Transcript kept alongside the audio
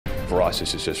for us,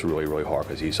 this is just really, really hard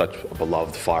because he's such a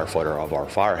beloved firefighter of our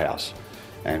firehouse.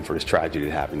 And for this tragedy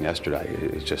that happened yesterday,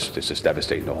 it's just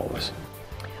devastating to all of us.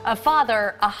 A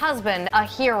father, a husband, a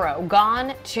hero,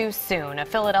 gone too soon. A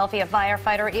Philadelphia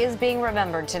firefighter is being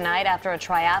remembered tonight after a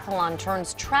triathlon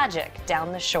turns tragic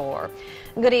down the shore.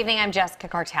 Good evening, I'm Jessica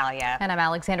Cartalia. And I'm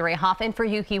Alexandria Hoff in for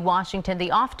Yuki, Washington. The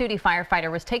off-duty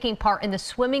firefighter was taking part in the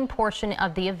swimming portion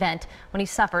of the event when he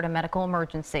suffered a medical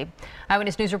emergency.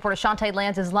 Eyewitness News reporter Chantee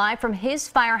Lans is live from his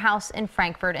firehouse in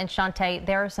Frankfort. And Chantee,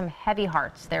 there are some heavy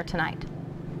hearts there tonight.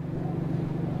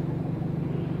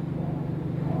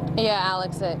 Yeah,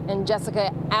 Alex and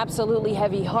Jessica, absolutely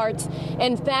heavy hearts.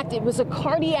 In fact, it was a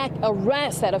cardiac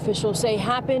arrest that officials say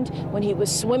happened when he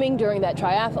was swimming during that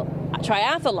triathlon.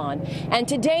 And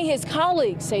today his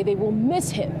colleagues say they will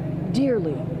miss him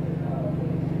dearly.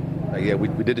 Yeah, we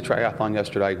did the triathlon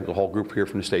yesterday, the whole group here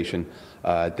from the station.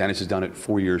 Dennis has done it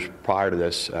 4 years prior to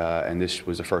this, and this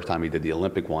was the first time he did the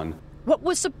Olympic one. What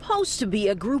was supposed to be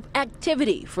a group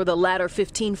activity for the Ladder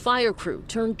 15 fire crew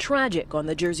turned tragic on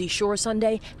the Jersey Shore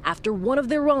Sunday after one of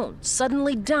their own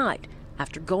suddenly died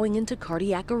after going into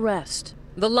cardiac arrest.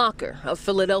 The locker of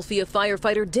Philadelphia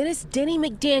firefighter Denny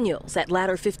McDaniels at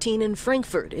Ladder 15 in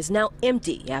Frankfort is now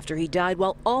empty after he died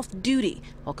while off duty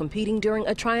while competing during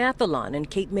a triathlon in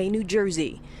Cape May, New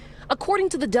Jersey. According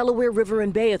to the Delaware River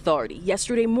and Bay Authority,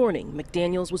 yesterday morning,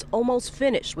 McDaniels was almost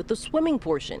finished with the swimming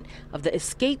portion of the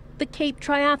Escape the Cape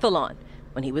triathlon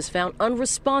when he was found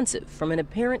unresponsive from an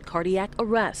apparent cardiac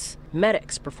arrest.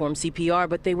 Medics performed CPR,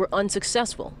 but they were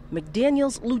unsuccessful.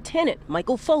 McDaniels' Lieutenant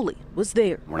Michael Foley was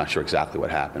there. We're not sure exactly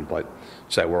what happened, but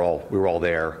so we were all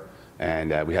there,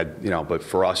 and we had, but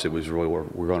for us, it was really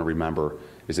what we're going to remember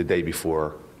is the day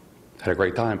before. Had a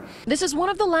great time. This is one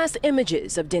of the last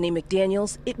images of Denny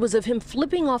McDaniels. It was of him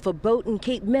flipping off a boat in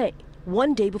Cape May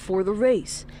one day before the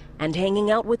race and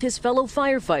hanging out with his fellow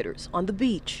firefighters on the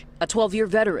beach. A 12-year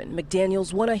veteran,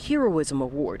 McDaniels won a Heroism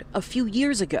Award a few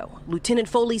years ago. Lieutenant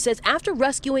Foley says after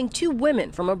rescuing 2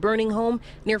 women from a burning home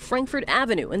near Frankfort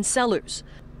Avenue in Sellers.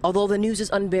 Although the news is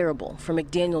unbearable for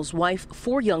McDaniels' wife,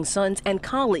 4 young sons, and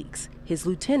colleagues, his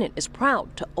lieutenant is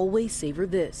proud to always savor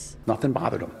this. Nothing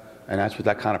bothered him. And that's what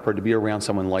that kind of person, to be around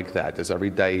someone like that. There's every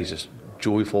day he's just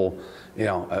joyful,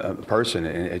 a person.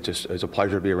 And it's a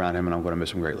pleasure to be around him, and I'm going to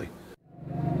miss him greatly.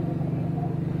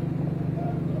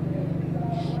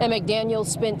 And McDaniels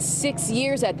spent 6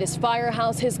 years at this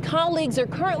firehouse. His colleagues are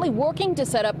currently working to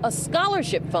set up a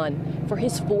scholarship fund for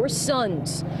his 4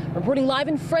 sons. Reporting live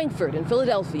in Frankfort and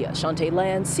Philadelphia, Chantee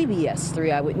Lans, CBS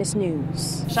 3 Eyewitness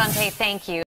News. Chantee, thank you.